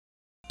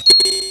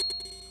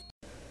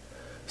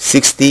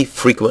60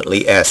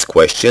 frequently asked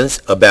questions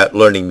about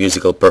learning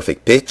musical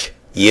perfect pitch,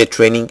 ear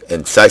training,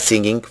 and sight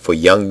singing for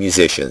young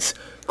musicians.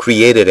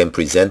 Created and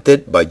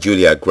presented by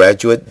Juilliard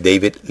Graduate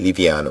David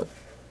Livianu.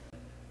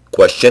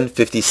 Question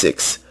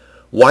 56.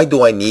 Why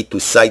do I need to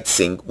sight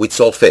sing with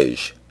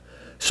solfege?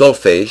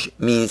 Solfege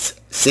means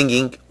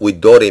singing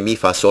with do, re, mi,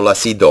 fa, sol, la,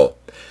 si, do.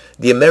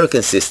 The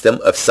American system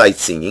of sight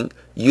singing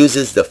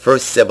uses the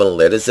first 7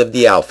 letters of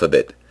the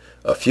alphabet.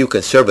 A few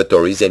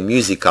conservatories and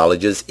music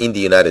colleges in the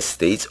United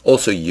States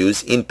also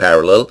use in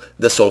parallel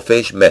the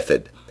solfege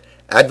method.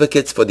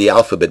 Advocates for the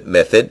alphabet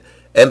method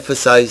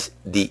emphasize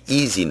the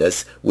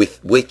easiness with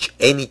which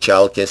any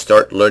child can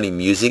start learning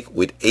music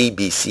with A,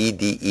 B, C,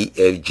 D, E,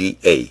 F, G,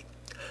 A.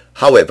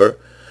 However,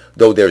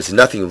 though there is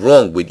nothing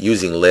wrong with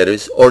using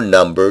letters or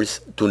numbers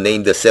to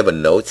name the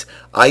 7 notes,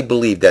 I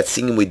believe that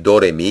singing with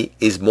do, re, mi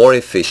is more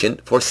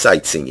efficient for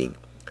sight singing.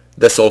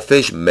 The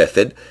solfege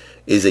method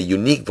is a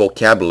unique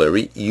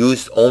vocabulary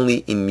used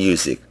only in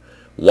music.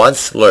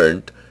 Once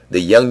learned, the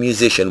young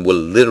musician will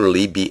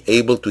literally be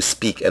able to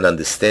speak and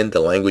understand the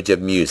language of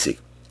music.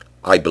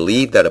 I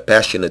believe that a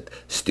passionate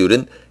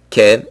student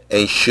can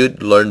and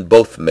should learn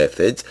both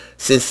methods,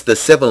 since the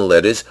 7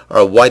 letters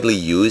are widely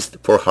used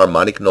for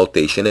harmonic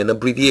notation and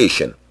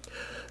abbreviation.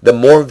 The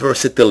more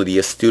versatility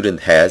a student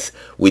has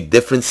with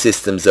different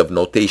systems of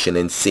notation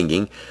and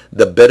singing,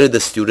 the better the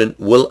student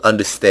will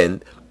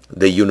understand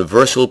the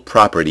universal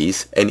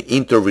properties and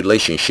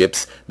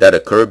interrelationships that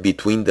occur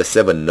between the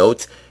 7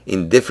 notes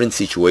in different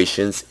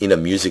situations in a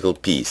musical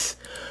piece.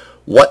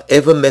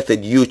 Whatever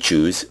method you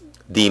choose,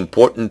 the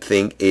important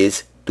thing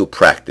is to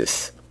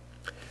practice.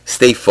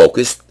 Stay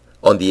focused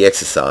on the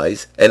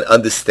exercise and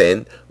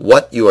understand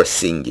what you are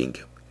singing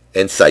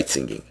and sight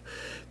singing.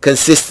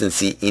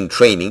 Consistency in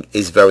training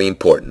is very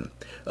important.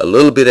 A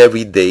little bit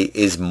every day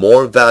is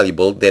more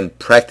valuable than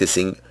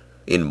practicing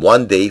in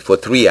one day for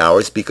 3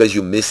 hours because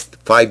you missed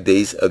 5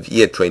 days of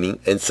ear training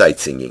and sight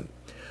singing.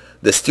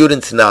 The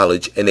student's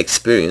knowledge and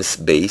experience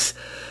base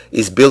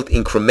is built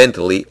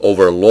incrementally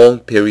over a long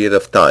period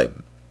of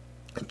time.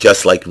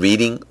 Just like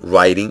reading,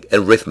 writing,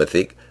 and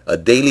arithmetic, a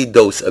daily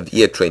dose of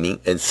ear training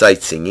and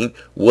sight singing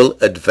will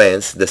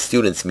advance the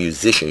student's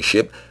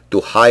musicianship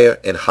to higher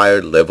and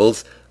higher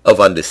levels of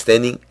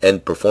understanding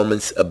and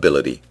performance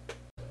ability.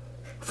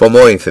 For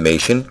more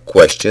information,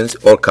 questions,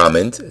 or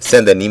comments,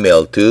 send an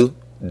email to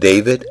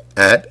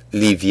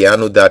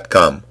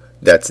david@livianu.com.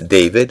 That's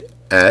David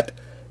at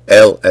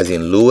L as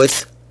in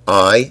Louis,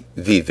 I,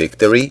 V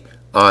Victory,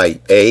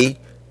 I, A,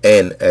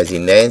 N as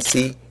in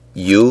Nancy,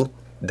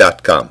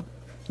 U.com.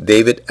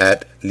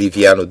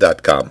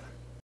 David@livianu.com.